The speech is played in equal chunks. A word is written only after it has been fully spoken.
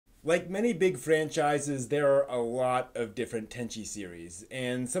Like many big franchises, there are a lot of different Tenchi series,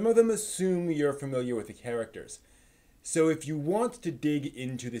 and some of them assume you're familiar with the characters. So if you want to dig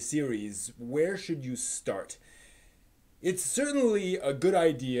into the series, where should you start? It's certainly a good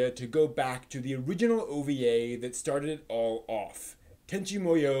idea to go back to the original OVA that started it all off, Tenchi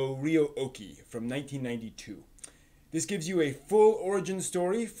Muyo Ryo Oki from 1992. This gives you a full origin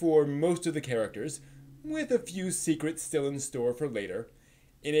story for most of the characters, with a few secrets still in store for later,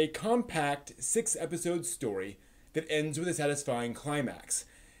 in a compact 6 episode story that ends with a satisfying climax.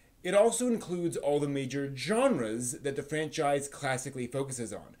 It also includes all the major genres that the franchise classically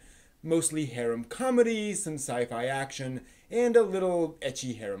focuses on, mostly harem comedy, some sci-fi action, and a little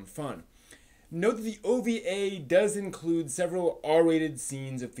ecchi harem fun. Note that the OVA does include several R-rated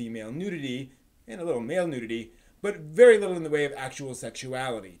scenes of female nudity, and a little male nudity, but very little in the way of actual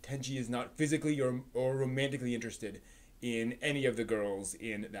sexuality. Tenchi is not physically or romantically interested in any of the girls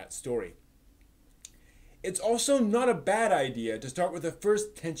in that story. It's also not a bad idea to start with the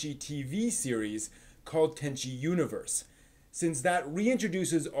first Tenchi TV series called Tenchi Universe, since that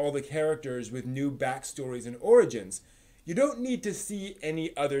reintroduces all the characters with new backstories and origins. You don't need to see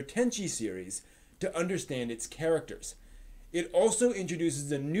any other Tenchi series to understand its characters. It also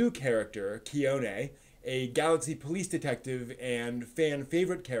introduces a new character, Kione, a Galaxy police detective and fan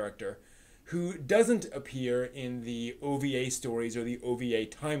favorite character, who doesn't appear in the OVA stories or the OVA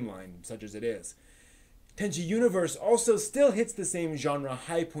timeline, such as it is. Tenchi Universe also still hits the same genre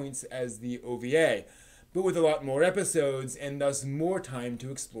high points as the OVA, but with a lot more episodes and thus more time to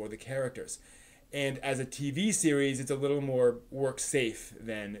explore the characters. And as a TV series, it's a little more work safe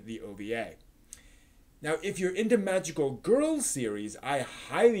than the OVA. Now, if you're into Magical Girls series, I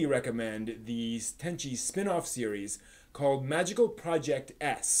highly recommend the Tenchi spin-off series called Magical Project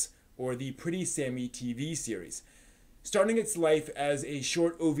S, or the Pretty Sammy TV series. Starting its life as a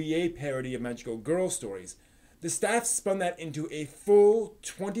short OVA parody of Magical Girl stories, the staff spun that into a full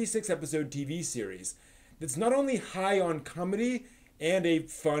 26-episode TV series that's not only high on comedy and a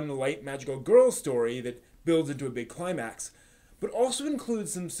fun, light Magical Girl story that builds into a big climax, but also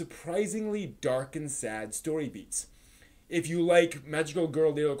includes some surprisingly dark and sad story beats. If you like Magical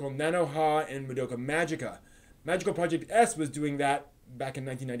Girl Lyrical Nanoha and Madoka Magica, Magical Project S was doing that back in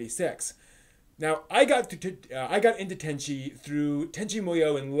 1996. Now, I got into Tenchi through Tenchi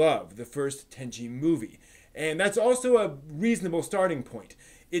Muyo in Love, the first Tenchi movie, and that's also a reasonable starting point.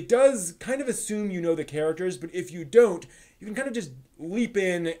 It does kind of assume you know the characters, but if you don't, you can kind of just leap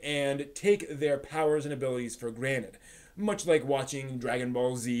in and take their powers and abilities for granted. Much like watching Dragon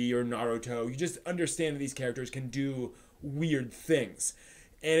Ball Z or Naruto, you just understand that these characters can do weird things.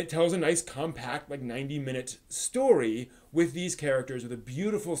 And it tells a nice, compact, like 90-minute story with these characters with a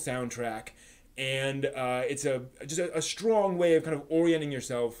beautiful soundtrack. And it's just a strong way of kind of orienting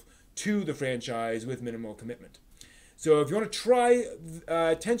yourself to the franchise with minimal commitment. So if you want to try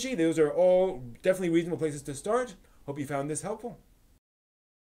Tenchi, those are all definitely reasonable places to start. Hope you found this helpful.